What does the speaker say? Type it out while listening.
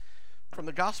From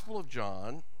the Gospel of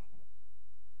John,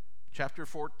 chapter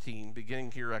 14,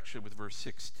 beginning here actually with verse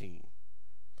 16.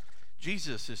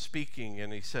 Jesus is speaking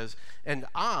and he says, "And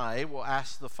I will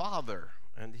ask the Father,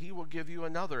 and he will give you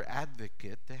another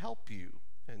advocate to help you,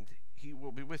 and he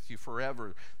will be with you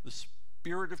forever, the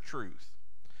Spirit of truth.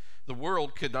 The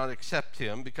world could not accept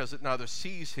him because it neither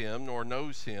sees him nor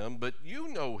knows him, but you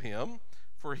know him,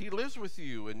 for he lives with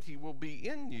you and he will be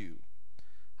in you.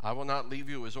 I will not leave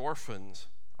you as orphans.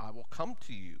 I will come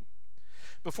to you.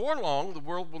 Before long, the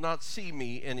world will not see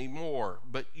me anymore,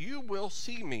 but you will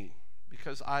see me.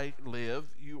 Because I live,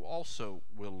 you also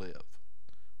will live.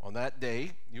 On that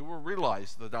day, you will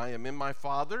realize that I am in my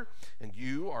Father, and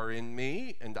you are in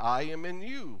me, and I am in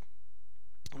you.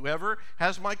 Whoever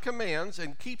has my commands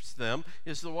and keeps them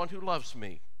is the one who loves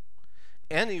me.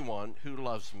 Anyone who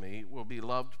loves me will be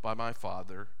loved by my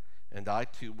Father, and I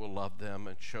too will love them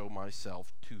and show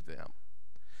myself to them."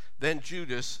 Then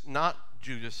Judas, not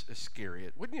Judas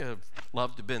Iscariot. Wouldn't you have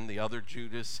loved to have been the other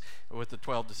Judas with the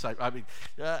 12 disciples? I mean,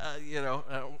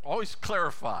 always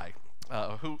clarify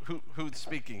who's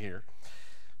speaking here.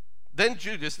 Then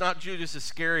Judas, not Judas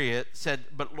Iscariot,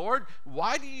 said, "But Lord,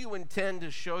 why do you intend to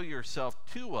show yourself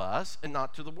to us and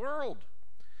not to the world?"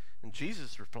 And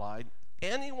Jesus replied,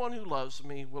 "Anyone who loves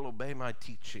me will obey my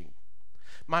teaching.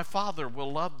 My Father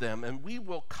will love them, and we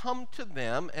will come to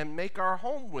them and make our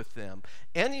home with them.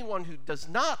 Anyone who does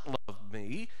not love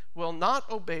me will not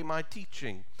obey my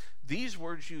teaching. These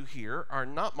words you hear are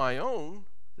not my own.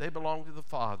 They belong to the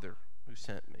Father who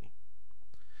sent me.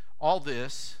 All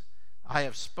this I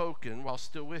have spoken while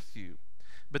still with you.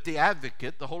 But the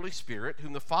Advocate, the Holy Spirit,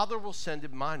 whom the Father will send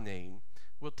in my name,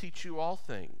 will teach you all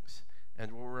things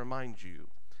and will remind you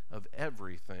of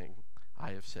everything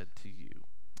I have said to you."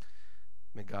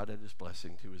 May God add his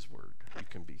blessing to his word. You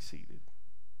can be seated.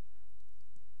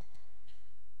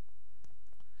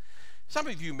 Some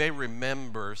of you may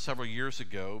remember several years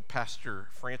ago, Pastor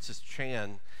Francis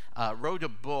Chan wrote a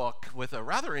book with a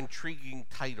rather intriguing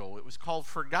title. It was called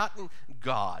Forgotten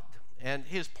God. And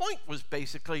his point was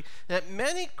basically that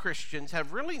many Christians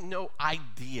have really no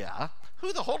idea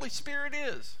who the Holy Spirit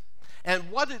is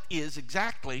and what it is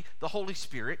exactly the Holy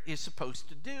Spirit is supposed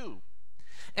to do.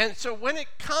 And so when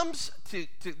it comes to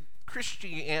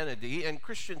Christianity and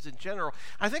Christians in general,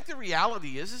 I think the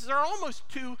reality is there are almost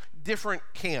two different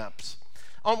camps.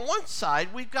 On one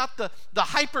side, we've got the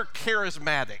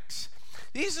hyper-charismatics.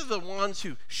 These are the ones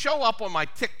who show up on my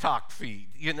TikTok feed,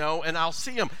 and I'll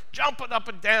see them jumping up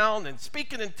and down and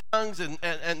speaking in tongues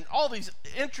and all these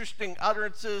interesting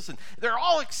utterances, and they're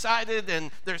all excited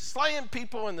and they're slaying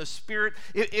people in the Spirit.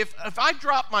 If I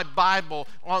drop my Bible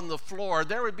on the floor,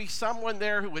 there would be someone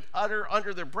there who would utter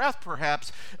under their breath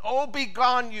perhaps, "Oh, be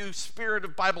gone, you spirit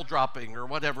of Bible dropping," or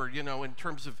whatever, in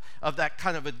terms of that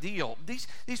kind of a deal. These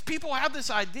people have this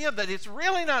idea that it's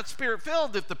really not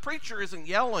Spirit-filled if the preacher isn't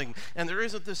yelling and there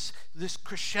isn't this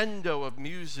crescendo of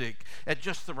music at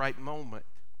just the right moment.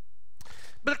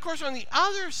 But of course, on the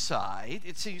other side,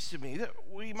 it seems to me that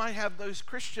we might have those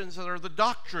Christians that are the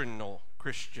doctrinal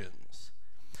Christians.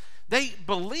 They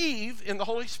believe in the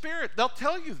Holy Spirit. They'll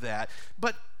tell you that.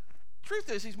 But the truth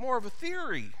is, he's more of a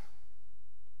theory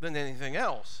than anything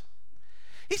else.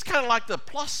 He's kind of like the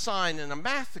plus sign in a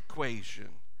math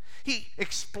equation. He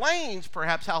explains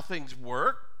perhaps how things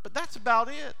work, but that's about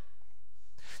it.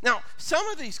 Now, some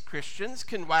of these Christians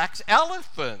can wax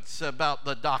eloquence about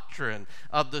the doctrine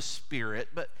of the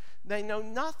Spirit, but they know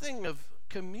nothing of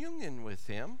communion with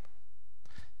him.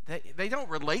 They don't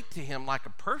relate to him like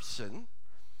a person.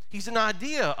 He's an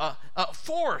idea, a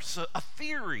force, a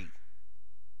theory.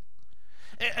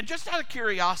 And just out of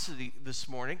curiosity this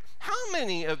morning, how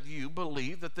many of you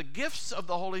believe that the gifts of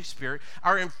the Holy Spirit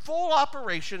are in full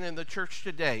operation in the church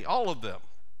today? All of them.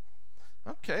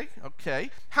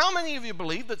 Okay. How many of you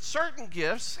believe that certain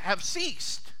gifts have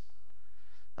ceased?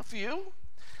 A few.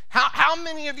 How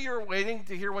many of you are waiting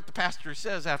to hear what the pastor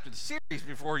says after the series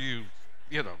before you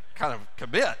kind of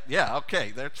commit? Yeah,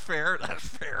 okay, that's fair,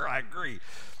 I agree.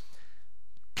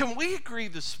 Can we agree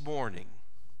this morning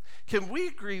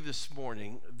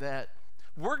that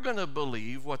we're going to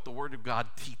believe what the Word of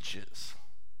God teaches?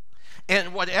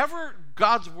 And whatever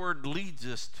God's word leads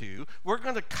us to, we're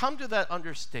going to come to that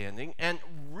understanding and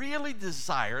really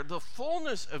desire the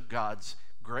fullness of God's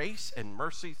grace and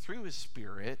mercy through his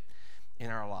Spirit in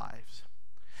our lives.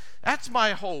 That's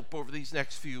my hope over these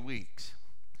next few weeks.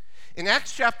 In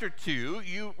Acts chapter 2,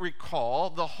 you recall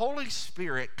the Holy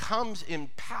Spirit comes in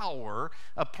power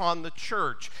upon the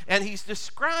church, and he's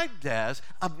described as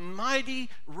a mighty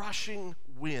rushing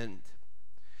wind.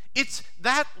 It's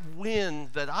that wind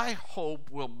that I hope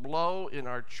will blow in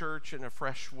our church in a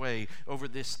fresh way over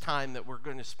this time that we're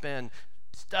going to spend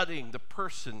studying the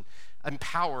person and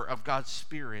power of God's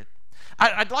Spirit.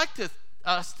 I'd like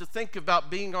us to think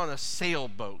about being on a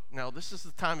sailboat. Now, this is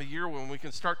the time of year when we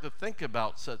can start to think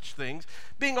about such things.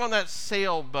 Being on that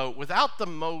sailboat without the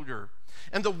motor.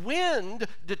 And the wind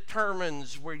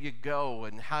determines where you go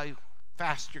and how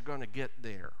fast you're going to get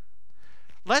there.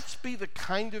 Let's be the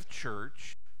kind of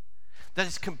church that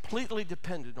is completely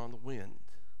dependent on the wind.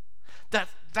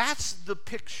 That's the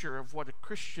picture of what a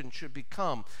Christian should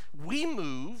become. We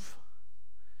move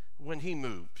when he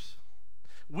moves.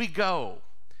 We go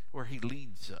where he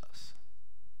leads us.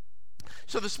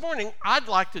 So this morning, I'd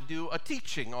like to do a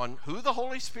teaching on who the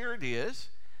Holy Spirit is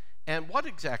and what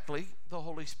exactly the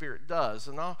Holy Spirit does.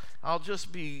 And I'll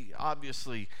just be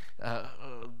obviously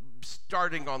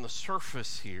starting on the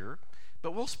surface here.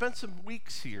 But we'll spend some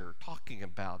weeks here talking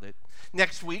about it.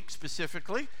 Next week,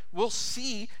 specifically, we'll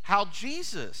see how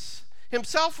Jesus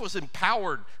himself was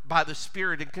empowered by the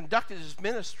Spirit and conducted his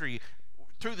ministry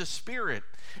through the Spirit.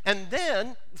 And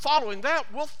then, following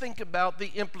that, we'll think about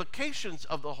the implications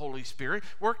of the Holy Spirit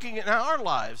working in our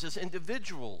lives as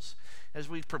individuals as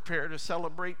we prepare to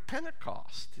celebrate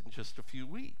Pentecost in just a few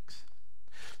weeks.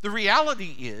 The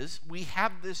reality is, we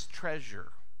have this treasure.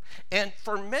 And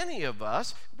for many of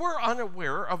us, we're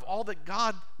unaware of all that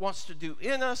God wants to do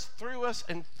in us, through us,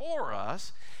 and for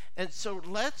us. And so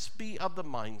let's be of the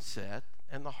mindset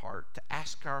and the heart to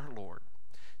ask our Lord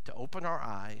to open our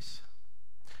eyes,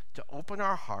 to open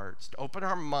our hearts, to open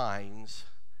our minds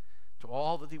to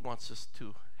all that he wants us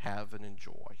to have and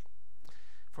enjoy.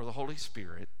 For the Holy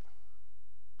Spirit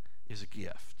is a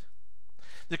gift.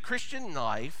 The Christian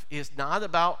life is not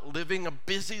about living a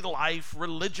busy life,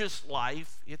 religious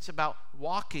life. It's about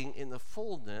walking in the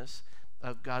fullness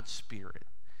of God's Spirit.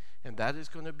 And that is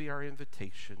going to be our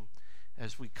invitation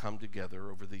as we come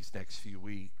together over these next few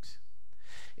weeks.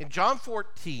 In John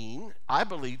 14, I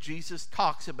believe Jesus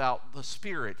talks about the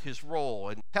Spirit, his role,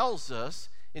 and tells us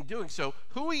in doing so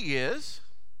who he is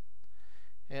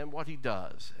and what he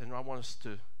does. And I want us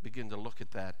to begin to look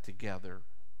at that together.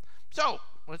 So,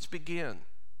 let's begin.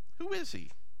 Who is he?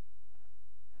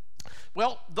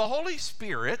 Well, the Holy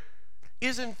Spirit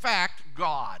is in fact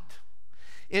God.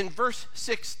 In verse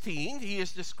 16, he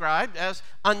is described as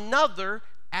another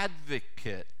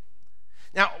advocate.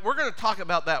 Now, we're going to talk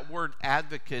about that word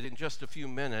advocate in just a few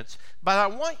minutes, but I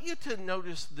want you to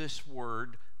notice this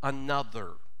word,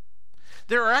 another.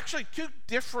 There are actually two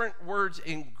different words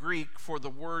in Greek for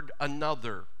the word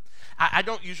another. I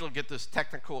don't usually get this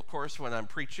technical, of course, when I'm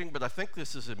preaching, but I think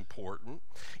this is important.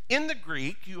 In the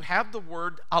Greek, you have the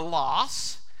word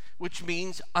allos, which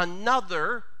means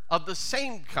another of the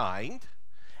same kind,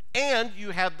 and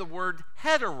you have the word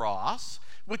heteros,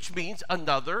 which means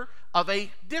another of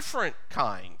a different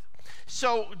kind.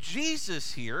 So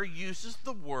Jesus here uses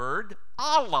the word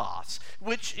allos,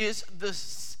 which is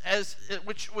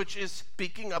which is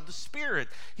speaking of the Spirit.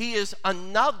 He is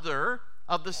another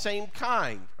of the same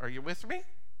kind. Are you with me?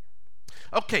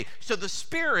 Okay, so the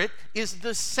Spirit is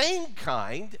the same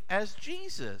kind as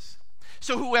Jesus.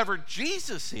 So whoever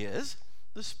Jesus is,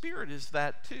 the Spirit is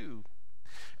that too.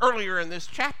 Earlier in this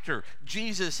chapter,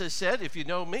 Jesus has said, if you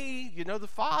know me, you know the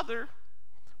Father.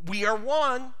 We are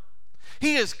one.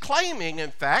 He is claiming,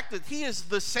 in fact, that he is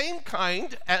the same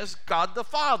kind as God the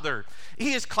Father.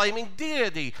 He is claiming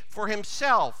deity for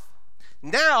himself.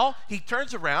 Now, he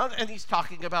turns around and he's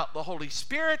talking about the Holy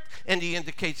Spirit, and he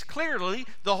indicates clearly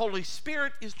the Holy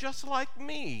Spirit is just like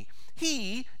me.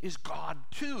 He is God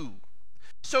too.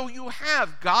 So you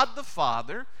have God the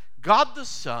Father, God the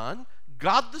Son,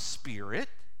 God the Spirit,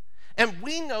 and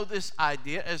we know this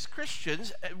idea as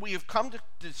Christians. We have come to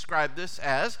describe this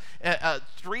as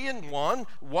 3 in 1,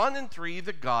 1 in 3,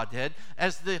 the Godhead,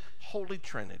 as the Holy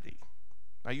Trinity.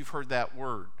 Now, you've heard that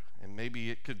word, and maybe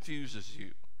it confuses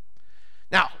you.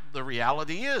 Now, the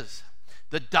reality is,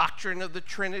 the doctrine of the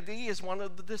Trinity is one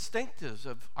of the distinctives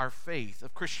of our faith,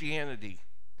 of Christianity.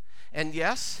 And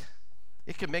yes,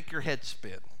 it can make your head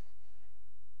spin.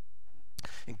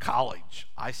 In college,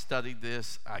 I studied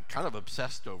this. I kind of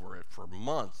obsessed over it for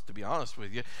months, to be honest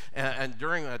with you. And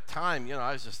during that time,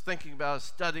 I was just thinking about it,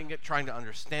 studying it, trying to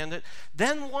understand it.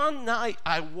 Then one night,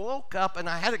 I woke up and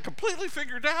I had it completely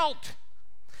figured out.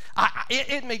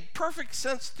 It made perfect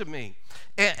sense to me.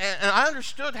 And I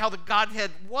understood how the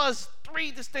Godhead was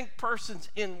 3 distinct persons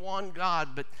in one God.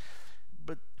 But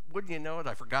wouldn't you know it,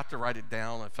 I forgot to write it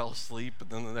down. I fell asleep, and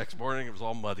then the next morning it was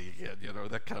all muddy again,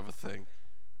 that kind of a thing.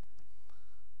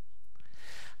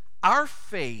 Our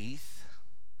faith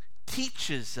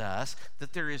teaches us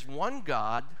that there is one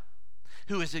God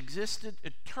who has existed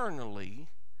eternally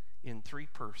in three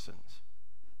persons.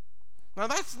 Now,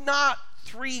 that's not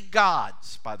three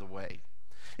gods, by the way.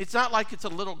 It's not like it's a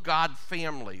little God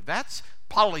family. That's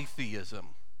polytheism.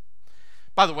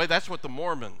 By the way, that's what the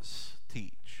Mormons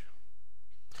teach.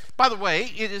 By the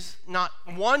way, it is not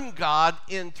one God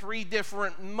in three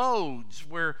different modes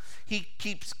where he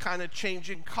keeps kind of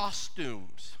changing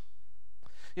costumes.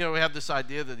 You know, we have this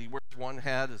idea that he wears one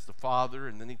hat as the Father,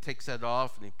 and then he takes that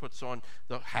off, and he puts on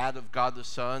the hat of God the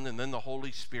Son, and then the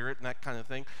Holy Spirit, and that kind of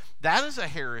thing. That is a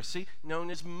heresy known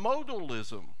as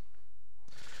modalism.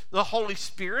 The Holy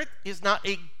Spirit is not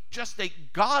just a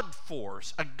God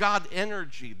force, a God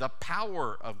energy, the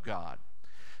power of God.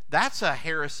 That's a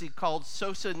heresy called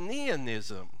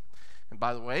Socinianism. And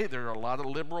by the way, there are a lot of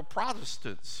liberal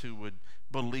Protestants who would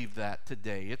believe that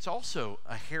today. It's also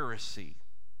a heresy.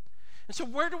 And so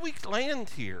where do we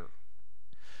land here?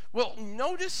 Well,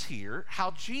 notice here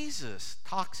how Jesus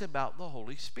talks about the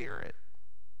Holy Spirit.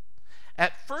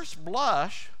 At first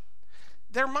blush,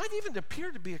 there might even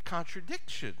appear to be a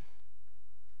contradiction.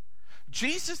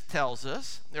 Jesus tells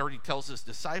us, or he tells his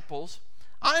disciples,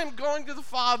 I am going to the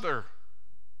Father.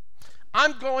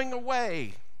 I'm going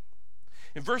away.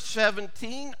 In verse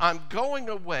 17, I'm going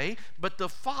away, but the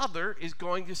Father is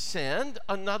going to send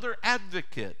another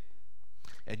advocate.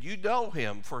 And you know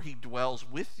him, for he dwells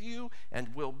with you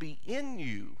and will be in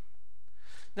you.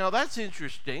 Now that's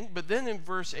interesting, but then in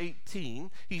verse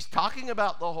 18, he's talking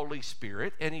about the Holy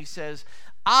Spirit, and he says,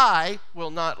 I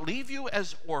will not leave you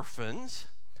as orphans.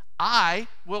 I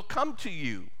will come to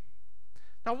you.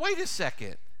 Now wait a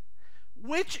second.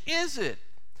 Which is it?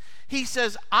 He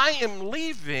says, I am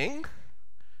leaving,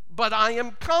 but I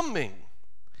am coming.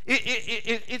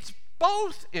 It's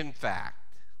both, in fact.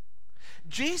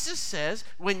 Jesus says,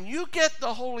 when you get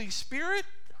the Holy Spirit,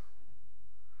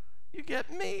 you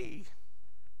get me.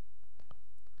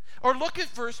 Or look at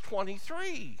verse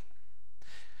 23.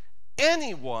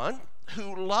 Anyone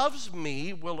who loves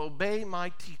me will obey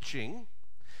my teaching.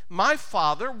 My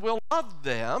Father will love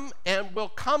them and will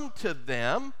come to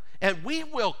them, and we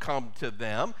will come to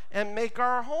them and make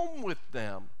our home with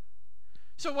them.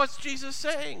 So what's Jesus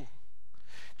saying?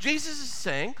 Jesus is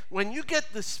saying, when you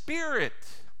get the Spirit,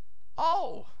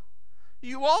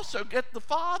 you also get the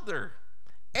Father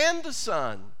and the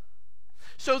Son.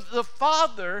 So the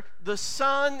Father, the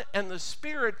Son, and the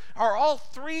Spirit are all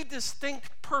three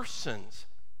distinct persons.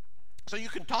 So you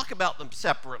can talk about them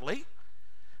separately,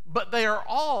 but they are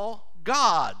all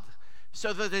God.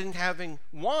 So that in having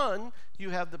one, you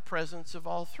have the presence of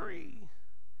all three.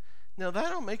 Now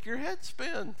that'll make your head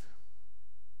spin.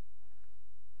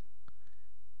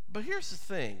 But here's the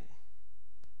thing.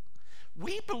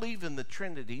 We believe in the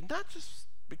Trinity, not just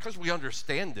because we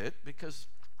understand it, because,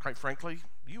 quite frankly,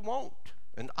 you won't,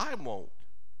 and I won't,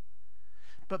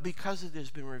 but because it has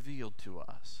been revealed to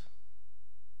us.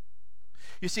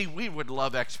 You see, we would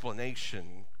love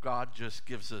explanation. God just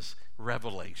gives us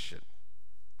revelation.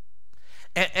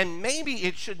 And maybe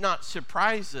it should not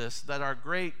surprise us that our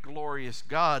great, glorious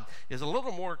God is a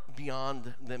little more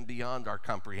beyond our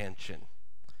comprehension.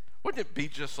 Wouldn't it be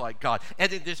just like God?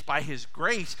 And it is by his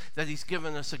grace that he's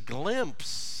given us a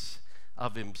glimpse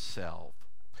of himself,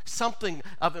 something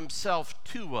of himself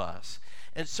to us.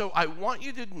 And so I want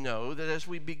you to know that as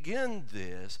we begin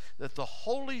this, that the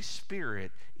Holy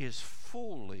Spirit is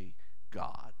fully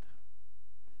God.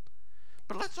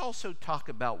 But let's also talk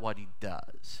about what he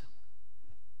does.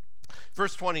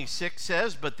 Verse 26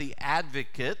 says, but the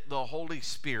advocate, the Holy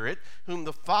Spirit, whom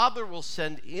the Father will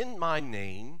send in my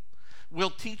name, will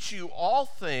teach you all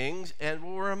things and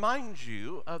will remind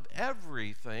you of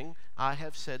everything I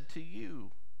have said to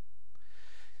you.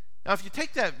 Now, if you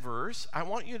take that verse, I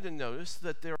want you to notice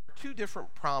that there are two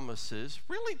different promises,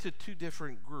 really to two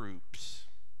different groups.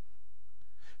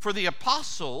 For the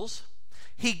apostles,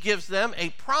 he gives them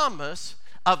a promise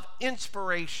of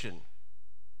inspiration.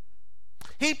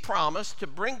 He promised to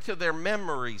bring to their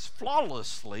memories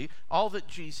flawlessly all that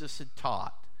Jesus had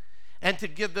taught and to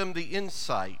give them the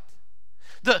insight.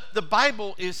 The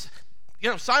Bible is,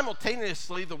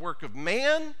 simultaneously the work of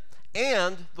man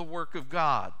and the work of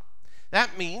God.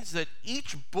 That means that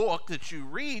each book that you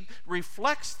read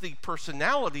reflects the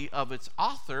personality of its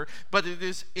author, but it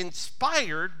is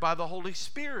inspired by the Holy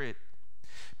Spirit.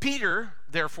 Peter,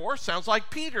 therefore, sounds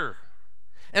like Peter.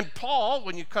 And Paul,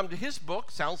 when you come to his book,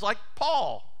 sounds like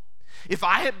Paul. If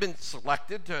I had been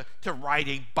selected to write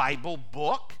a Bible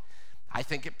book, I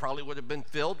think it probably would have been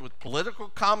filled with political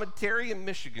commentary and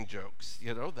Michigan jokes.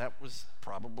 That was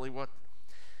probably what.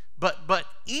 But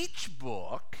each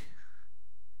book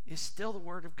is still the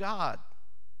Word of God.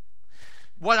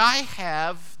 What I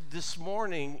have this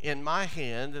morning in my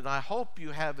hand, and I hope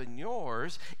you have in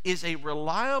yours, is a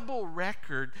reliable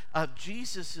record of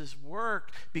Jesus' work,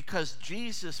 because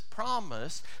Jesus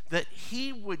promised that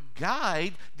he would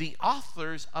guide the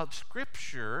authors of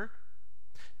Scripture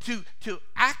to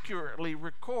accurately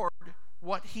record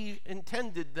what he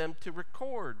intended them to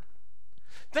record.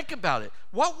 Think about it.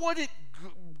 What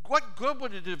good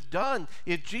would it have done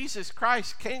if Jesus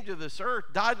Christ came to this earth,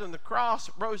 died on the cross,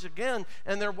 rose again,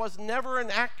 and there was never an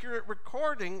accurate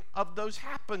recording of those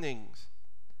happenings?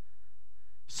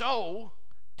 So,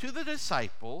 to the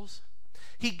disciples,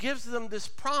 he gives them this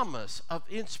promise of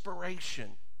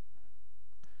inspiration.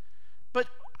 But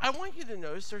I want you to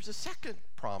notice there's a second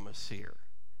promise here,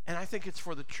 and I think it's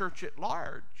for the church at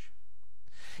large.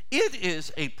 It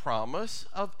is a promise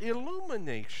of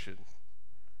illumination.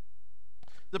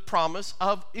 The promise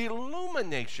of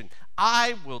illumination.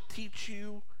 I will teach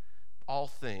you all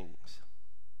things.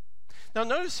 Now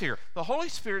notice here, the Holy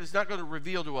Spirit is not going to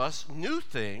reveal to us new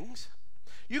things.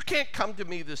 You can't come to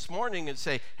me this morning and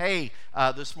say, hey,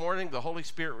 this morning the Holy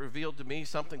Spirit revealed to me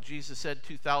something Jesus said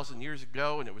 2,000 years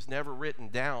ago and it was never written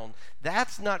down.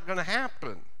 That's not going to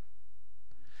happen.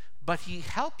 But he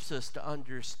helps us to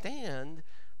understand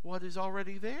what is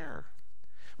already there,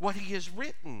 what he has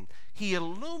written. He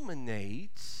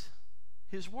illuminates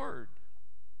his word.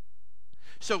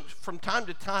 So from time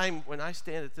to time, when I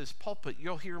stand at this pulpit,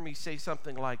 you'll hear me say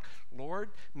something like,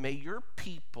 Lord, may your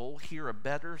people hear a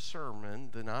better sermon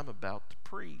than I'm about to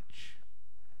preach.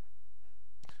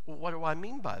 Well, what do I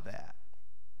mean by that?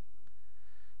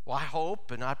 Well, I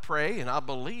hope and I pray and I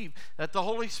believe that the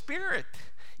Holy Spirit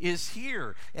is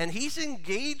here, and he's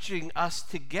engaging us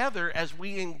together as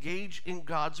we engage in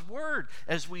God's word.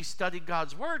 As we study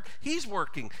God's word, he's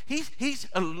working. He's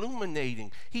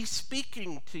illuminating. He's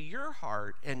speaking to your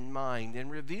heart and mind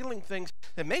and revealing things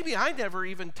that maybe I never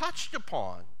even touched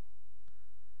upon.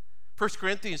 1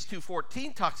 Corinthians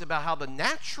 2:14 talks about how the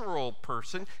natural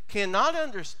person cannot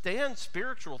understand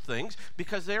spiritual things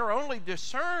because they are only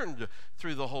discerned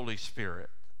through the Holy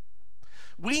Spirit.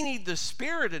 We need the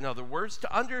Spirit, in other words,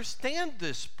 to understand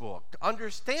this book, to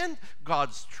understand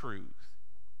God's truth.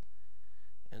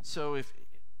 And so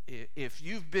if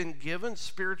you've been given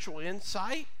spiritual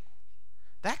insight,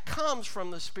 that comes from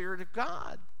the Spirit of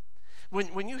God.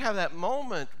 When you have that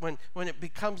moment, when it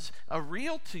becomes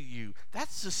real to you,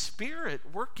 that's the Spirit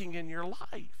working in your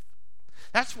life.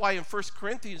 That's why in 1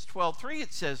 Corinthians 12:3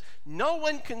 it says, no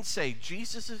one can say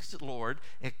Jesus is Lord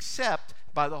except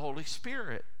by the Holy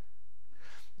Spirit.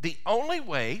 The only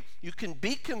way you can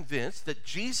be convinced that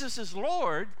Jesus is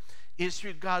Lord is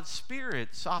through God's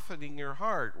Spirit softening your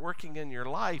heart, working in your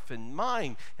life and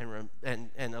mind, and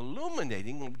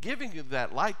illuminating and giving you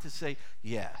that light to say,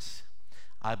 yes,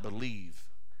 I believe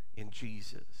in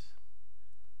Jesus.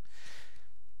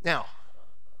 Now,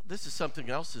 this is something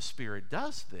else the Spirit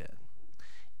does then.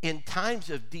 In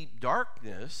times of deep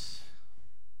darkness,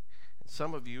 and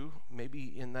some of you may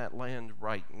be in that land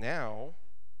right now,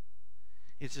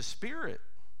 it's a Spirit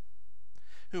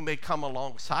who may come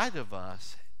alongside of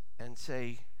us and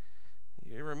say,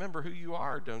 you remember who you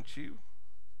are, don't you?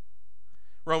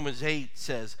 Romans 8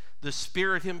 says, the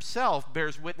Spirit himself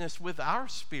bears witness with our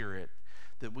spirit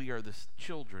that we are the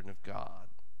children of God.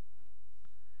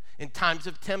 In times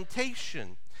of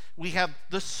temptation, we have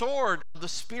the sword of the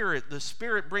Spirit. The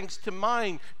Spirit brings to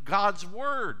mind God's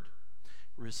word.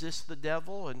 Resist the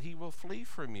devil and he will flee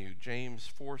from you, James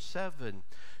 4:7.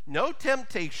 No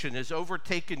temptation has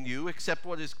overtaken you except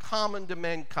what is common to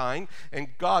mankind,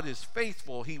 and God is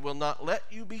faithful. He will not let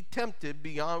you be tempted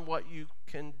beyond what you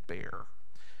can bear.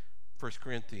 1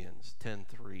 Corinthians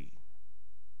 10:3.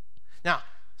 Now,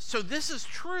 so this is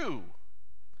true.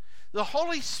 The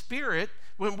Holy Spirit,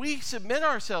 when we submit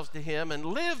ourselves to him and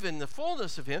live in the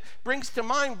fullness of him, brings to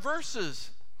mind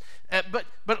verses. But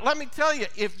let me tell you,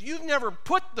 if you've never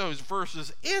put those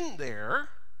verses in there,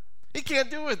 he can't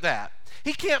do with that.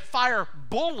 He can't fire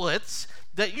bullets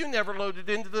that you never loaded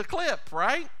into the clip,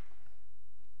 right?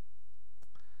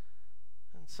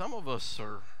 And some of us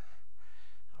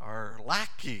are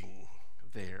lacking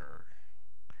there.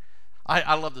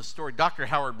 I love the story. Dr.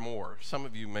 Howard Moore. Some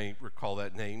of you may recall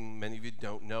that name. Many of you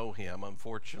don't know him,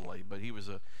 unfortunately. But he was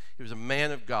a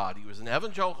man of God. He was an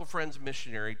Evangelical Friends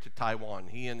missionary to Taiwan.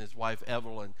 He and his wife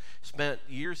Evelyn spent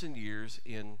years and years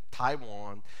in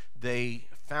Taiwan. They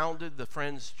founded the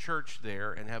Friends Church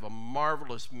there and have a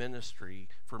marvelous ministry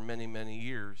for many, many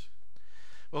years.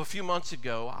 Well, a few months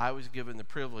ago, I was given the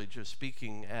privilege of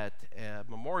speaking at a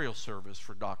memorial service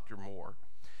for Dr. Moore.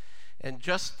 And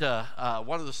just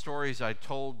one of the stories I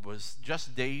told was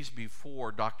just days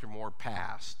before Dr. Moore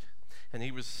passed. and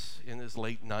he was in his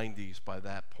late 90s by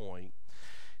that point.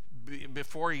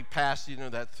 Before he passed,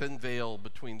 that thin veil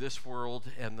between this world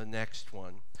and the next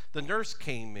one, the nurse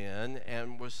came in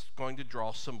and was going to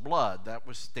draw some blood. That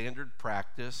was standard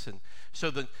practice. And so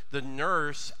the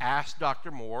nurse asked Dr.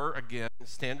 Moore, again,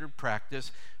 standard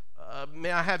practice,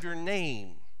 may I have your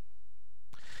name?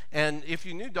 And if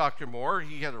you knew Dr. Moore,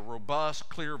 he had a robust,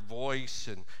 clear voice,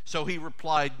 and so he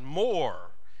replied,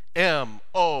 Moore,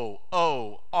 M-O-O-R-E,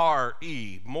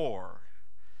 Moore.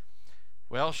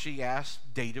 Well, she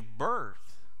asked date of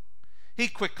birth. He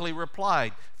quickly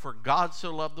replied, for God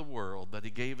so loved the world that he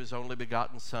gave his only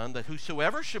begotten Son, that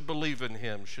whosoever should believe in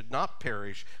him should not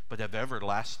perish, but have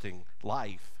everlasting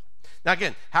life. Now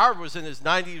again, Howard was in his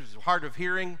 90s, he was hard of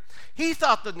hearing. He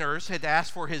thought the nurse had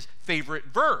asked for his favorite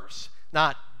verse,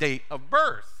 not date of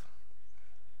birth.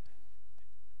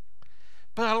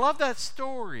 But I love that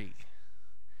story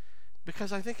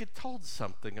because I think it told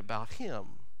something about him.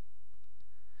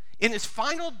 In his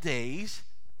final days,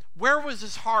 where was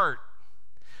his heart?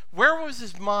 Where was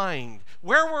his mind?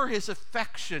 Where were his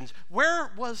affections?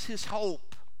 Where was his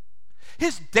hope?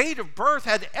 His date of birth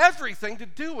had everything to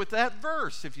do with that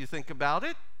verse, if you think about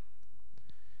it.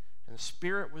 And the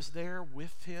Spirit was there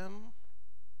with him,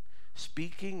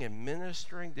 speaking and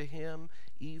ministering to him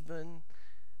even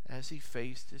as he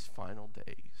faced his final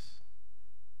days.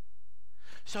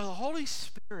 So the Holy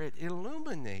Spirit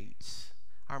illuminates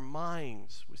our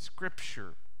minds with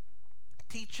Scripture,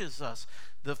 teaches us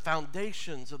the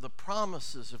foundations of the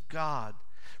promises of God,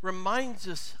 reminds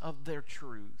us of their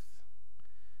truth.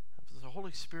 Has the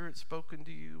Holy Spirit spoken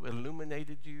to you,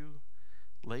 illuminated you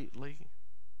lately?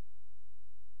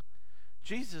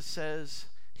 Jesus says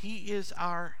he is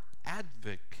our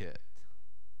advocate.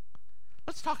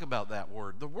 Let's talk about that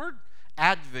word. The word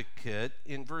advocate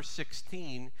in verse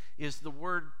 16 is the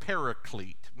word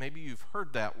paraclete. Maybe you've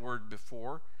heard that word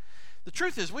before. The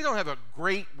truth is, we don't have a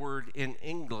great word in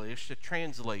English to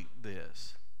translate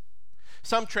this.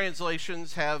 Some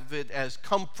translations have it as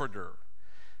comforter,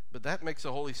 but that makes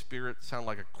the Holy Spirit sound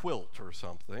like a quilt or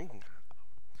something.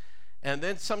 And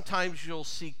then sometimes you'll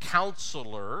see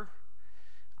counselor.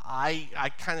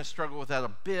 I kind of struggle with that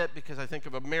a bit because I think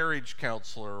of a marriage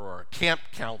counselor or a camp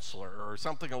counselor or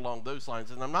something along those lines,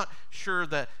 and I'm not sure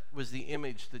that was the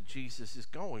image that Jesus is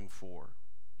going for.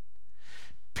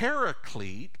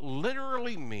 Paraclete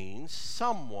literally means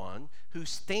someone who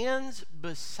stands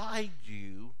beside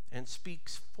you and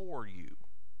speaks for you.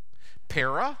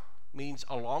 Para means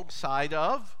alongside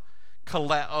of.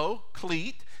 Kaleo,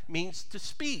 cleat, means to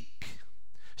speak.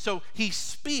 So he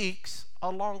speaks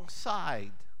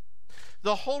alongside.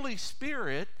 The Holy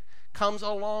Spirit comes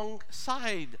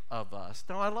alongside of us.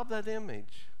 Now, I love that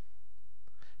image.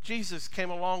 Jesus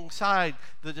came alongside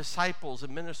the disciples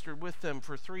and ministered with them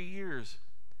for 3 years.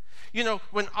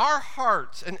 When our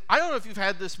hearts, and I don't know if you've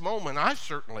had this moment, I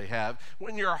certainly have,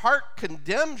 when your heart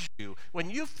condemns you, when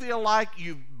you feel like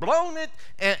you've blown it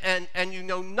and you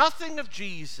know nothing of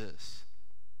Jesus,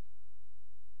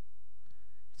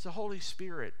 it's the Holy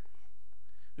Spirit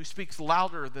who speaks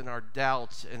louder than our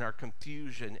doubts and our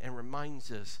confusion and reminds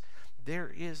us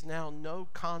there is now no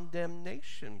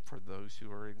condemnation for those who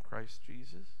are in Christ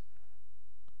Jesus.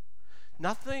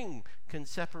 Nothing can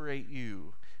separate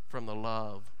you from the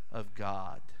love of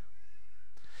God.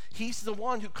 He's the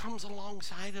one who comes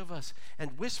alongside of us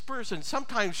and whispers and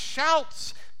sometimes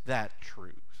shouts that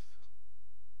truth.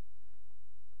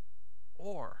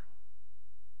 Or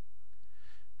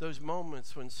those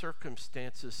moments when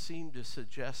circumstances seem to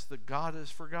suggest that God has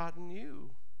forgotten you.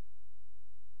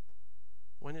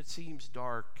 When it seems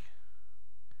dark,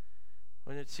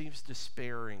 when it seems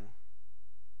despairing.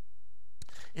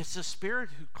 It's the Spirit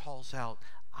who calls out,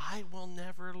 I will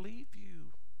never leave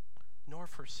you nor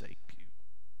forsake you.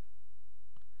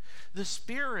 The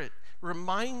Spirit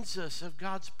reminds us of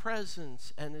God's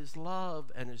presence and his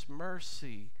love and his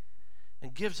mercy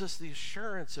and gives us the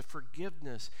assurance of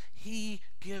forgiveness. He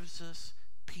gives us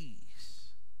peace.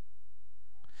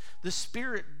 The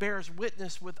Spirit bears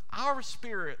witness with our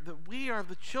spirit that we are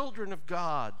the children of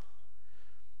God.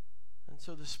 And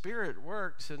so the Spirit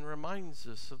works and reminds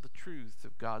us of the truth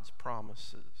of God's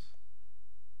promises.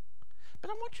 But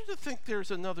I want you to think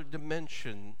there's another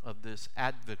dimension of this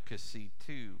advocacy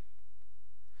too.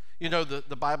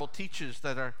 The Bible teaches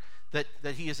that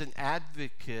he is an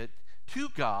advocate to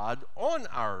God on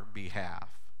our behalf.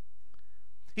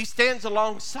 He stands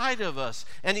alongside of us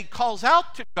and he calls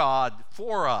out to God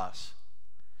for us.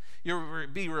 You'll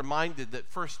be reminded that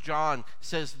 1 John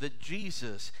says that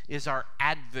Jesus is our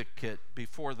advocate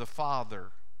before the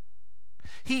Father.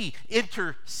 He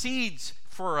intercedes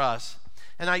for us.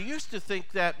 And I used to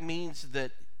think that means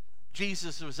that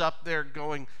Jesus was up there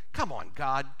going, come on,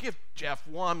 God, give Jeff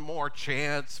one more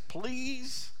chance,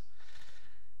 please.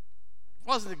 It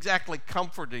wasn't exactly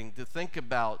comforting to think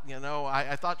about.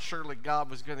 I thought surely God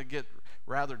was going to get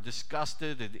rather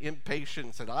disgusted and impatient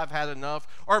and said, I've had enough.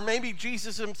 Or maybe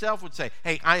Jesus himself would say,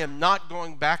 hey, I am not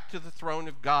going back to the throne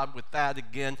of God with that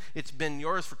again. It's been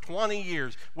yours for 20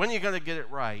 years. When are you going to get it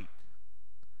right?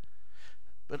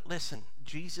 But listen,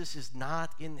 Jesus is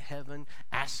not in heaven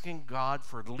asking God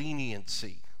for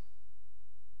leniency.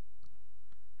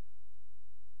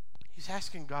 He's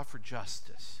asking God for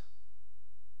justice.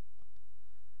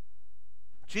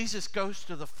 Jesus goes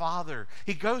to the Father.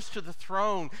 He goes to the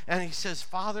throne and he says,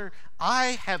 Father,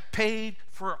 I have paid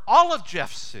for all of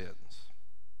Jeff's sins.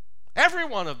 Every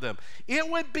one of them. It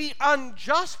would be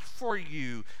unjust for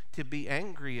you to be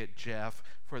angry at Jeff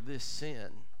for this sin,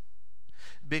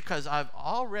 because I've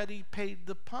already paid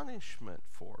the punishment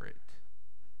for it.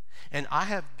 And I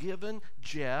have given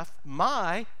Jeff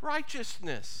my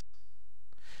righteousness.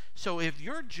 So if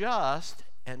you're just,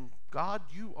 and God,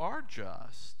 you are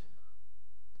just,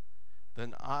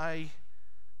 then I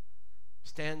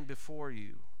stand before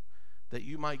you that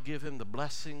you might give him the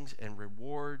blessings and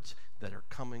rewards that are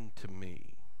coming to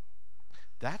me.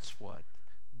 That's what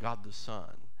God the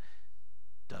Son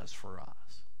does for us.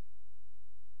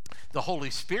 The Holy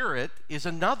Spirit is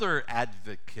another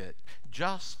advocate,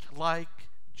 just like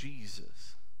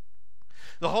Jesus.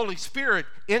 The Holy Spirit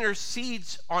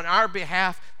intercedes on our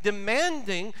behalf,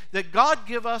 demanding that God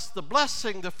give us the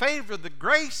blessing, the favor, the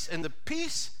grace, and the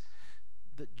peace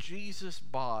that Jesus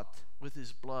bought with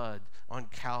his blood on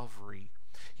Calvary.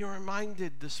 You're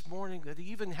reminded this morning that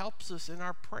he even helps us in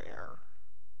our prayer.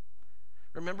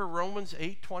 Remember Romans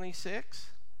 8:26?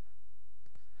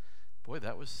 Boy,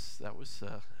 that was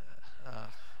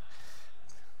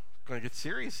going to get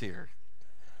serious here.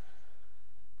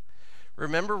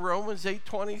 Remember Romans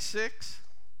 8:26?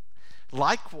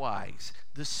 Likewise,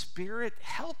 the Spirit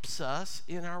helps us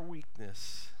in our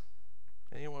weakness.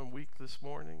 Anyone weak this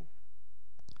morning?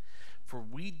 For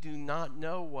we do not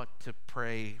know what to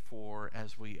pray for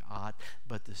as we ought,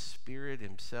 but the Spirit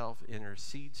himself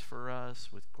intercedes for us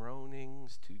with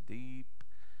groanings too deep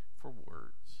for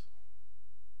words.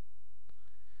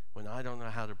 When I don't know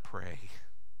how to pray,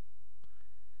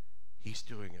 he's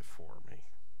doing it for me.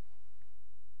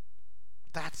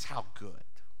 That's how good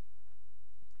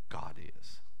God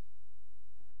is.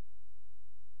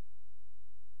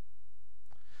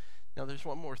 Now, there's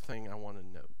one more thing I want to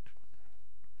note.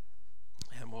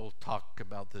 And we'll talk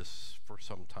about this for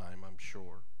some time, I'm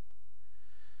sure.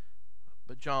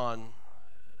 But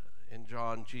in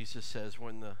John, Jesus says,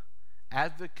 when the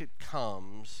advocate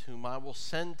comes, whom I will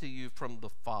send to you from the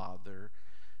Father,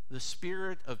 the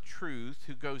Spirit of truth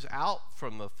who goes out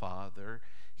from the Father,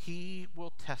 he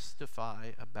will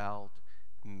testify about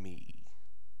me.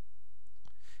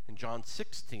 In John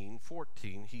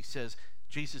 16:14,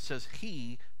 Jesus says,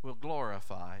 he will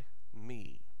glorify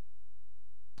me.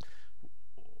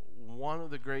 One of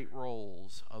the great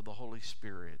roles of the Holy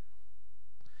Spirit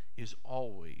is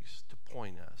always to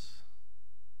point us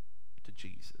to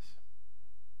Jesus.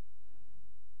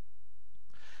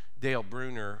 Dale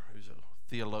Bruner, who's a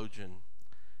theologian,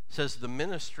 says the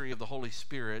ministry of the Holy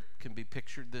Spirit can be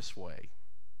pictured this way.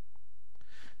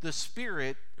 The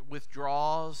Spirit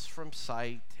withdraws from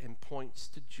sight and points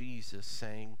to Jesus,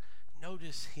 saying,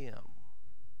 notice him,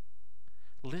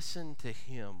 listen to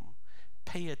him,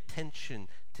 pay attention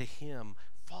to him,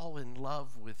 fall in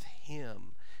love with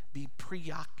him, be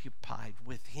preoccupied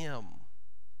with him.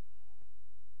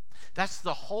 That's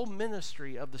the whole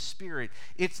ministry of the Spirit.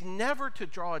 It's never to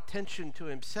draw attention to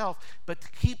himself, but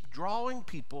to keep drawing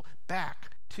people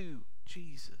back to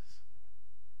Jesus.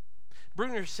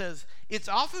 Bruner says, it's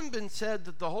often been said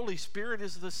that the Holy Spirit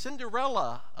is the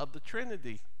Cinderella of the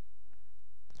Trinity,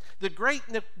 the great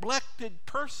neglected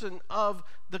person of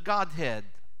the Godhead.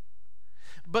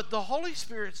 But the Holy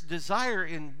Spirit's desire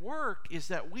in work is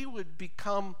that we would be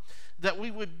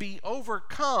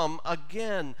overcome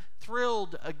again,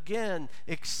 thrilled again,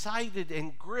 excited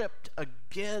and gripped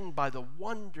again by the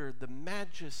wonder, the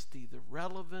majesty, the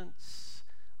relevance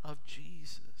of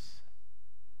Jesus.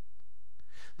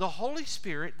 The Holy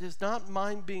Spirit does not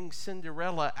mind being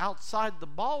Cinderella outside the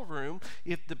ballroom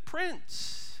if the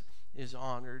prince is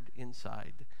honored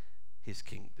inside his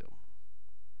kingdom.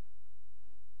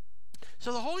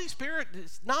 So the Holy Spirit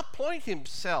does not point to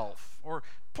himself or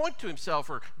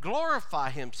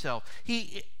glorify himself.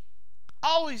 He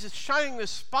always is shining the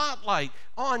spotlight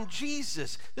on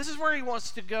Jesus. This is where he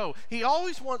wants to go. He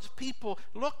always wants people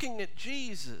looking at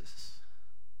Jesus.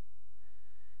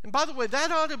 And by the way,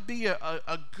 that ought to be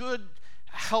a good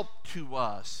help to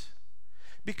us.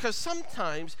 Because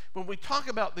sometimes when we talk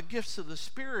about the gifts of the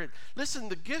Spirit, listen,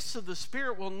 the gifts of the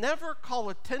Spirit will never call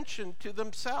attention to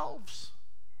themselves.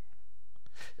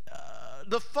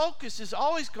 The focus is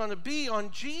always going to be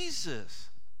on Jesus.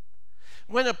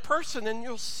 When a person, and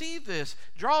you'll see this,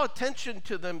 draw attention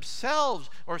to themselves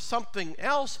or something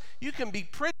else, you can be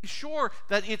pretty sure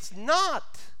that it's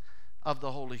not of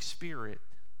the Holy Spirit.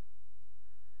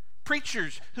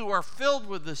 Preachers who are filled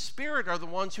with the Spirit are the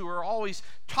ones who are always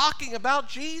talking about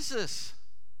Jesus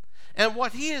and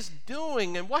what he is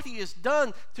doing and what he has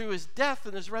done through his death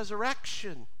and his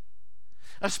resurrection.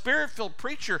 A Spirit-filled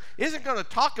preacher isn't going to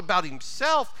talk about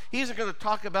himself. He isn't going to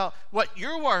talk about what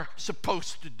you are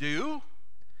supposed to do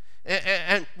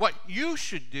and what you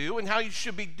should do and how you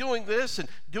should be doing this and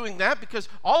doing that, because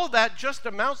all of that just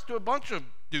amounts to a bunch of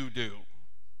doo-doo.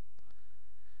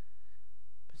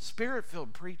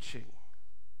 Spirit-filled preaching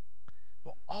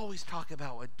will always talk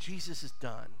about what Jesus has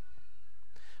done,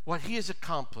 what he has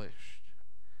accomplished,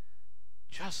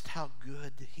 just how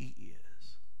good he is.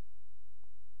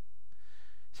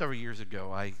 Several years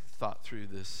ago, I thought through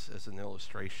this as an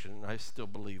illustration, and I still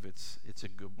believe it's a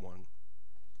good one.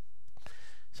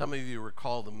 Some of you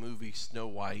recall the movie Snow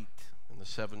White and the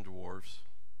Seven Dwarfs.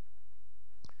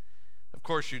 Of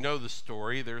course, you know the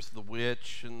story. There's the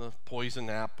witch and the poison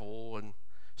apple and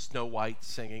Snow White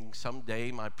singing,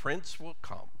 "Someday my prince will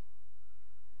come."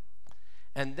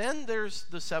 And then there's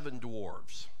the seven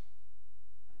dwarves.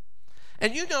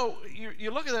 And you know,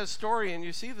 you look at that story and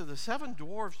you see that the seven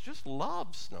dwarves just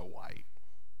love Snow White.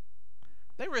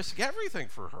 They risk everything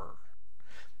for her.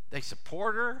 They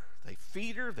support her, they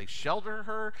feed her, they shelter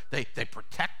her, they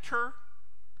protect her.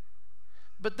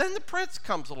 But then the prince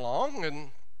comes along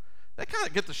and they kind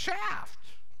of get the shaft.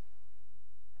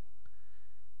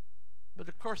 But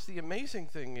of course, the amazing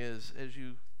thing is, as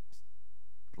you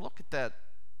look at that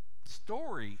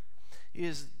story,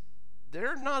 is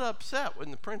they're not upset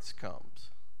when the prince comes.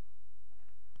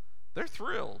 They're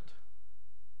thrilled.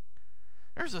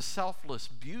 There's a selfless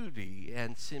beauty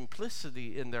and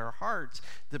simplicity in their hearts.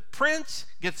 The prince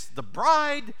gets the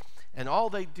bride, and all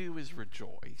they do is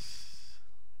rejoice.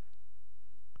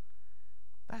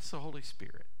 That's the Holy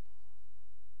Spirit.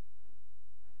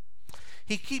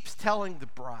 He keeps telling the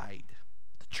bride,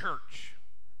 the church,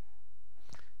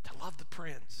 to love the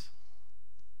prince,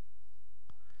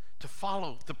 to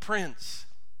follow the prince.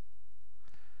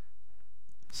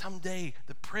 Someday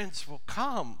the prince will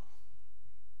come.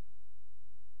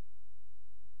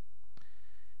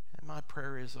 And my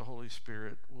prayer is the Holy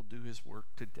Spirit will do his work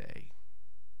today,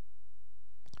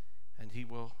 and he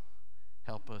will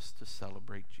help us to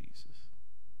celebrate Jesus.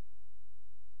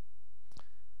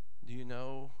 Do you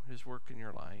know his work in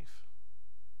your life?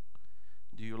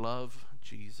 Do you love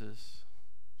Jesus?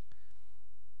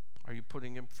 Are you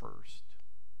putting him first?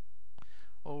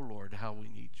 Oh Lord, how we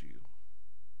need you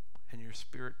and your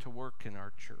Spirit to work in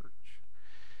our church,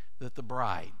 that the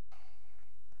bride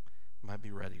might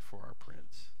be ready for our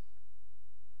prince.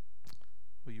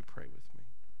 Will you pray with me?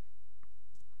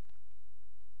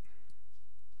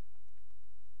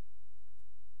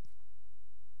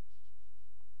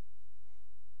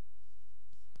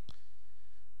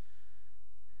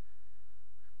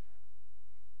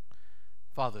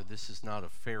 Father, this is not a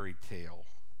fairy tale,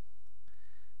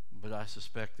 but I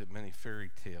suspect that many fairy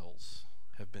tales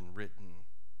have been written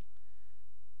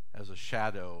as a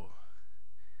shadow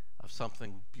of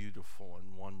something beautiful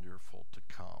and wonderful to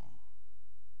come.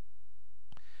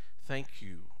 Thank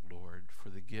you, Lord, for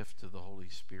the gift of the Holy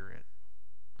Spirit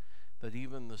that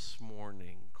even this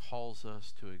morning calls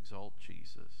us to exalt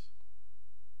Jesus.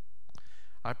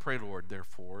 I pray, Lord,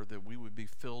 therefore, that we would be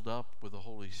filled up with the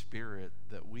Holy Spirit,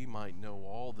 that we might know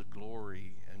all the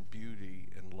glory and beauty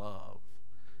and love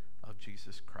of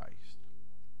Jesus Christ.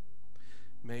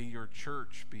 May your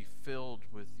church be filled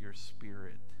with your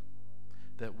Spirit,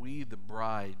 that we, the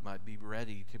bride, might be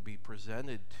ready to be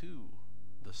presented to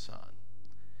the Son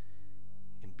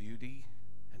in beauty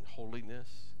and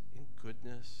holiness, in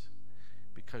goodness,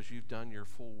 because you've done your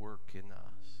full work in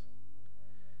us.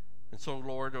 And so,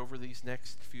 Lord, over these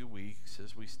next few weeks,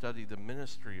 as we study the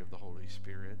ministry of the Holy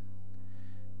Spirit,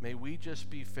 may we just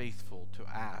be faithful to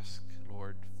ask,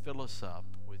 Lord, fill us up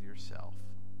with yourself.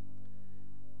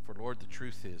 For, Lord, the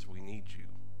truth is we need you.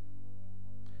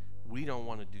 We don't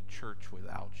want to do church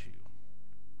without you.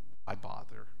 Why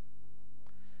bother?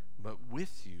 But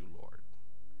with you, Lord,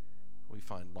 we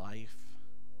find life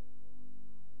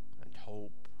and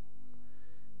hope,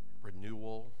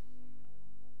 renewal,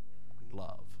 and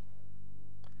love.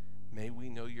 May we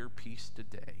know your peace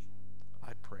today,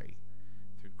 I pray,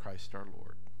 through Christ our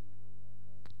Lord.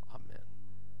 Amen.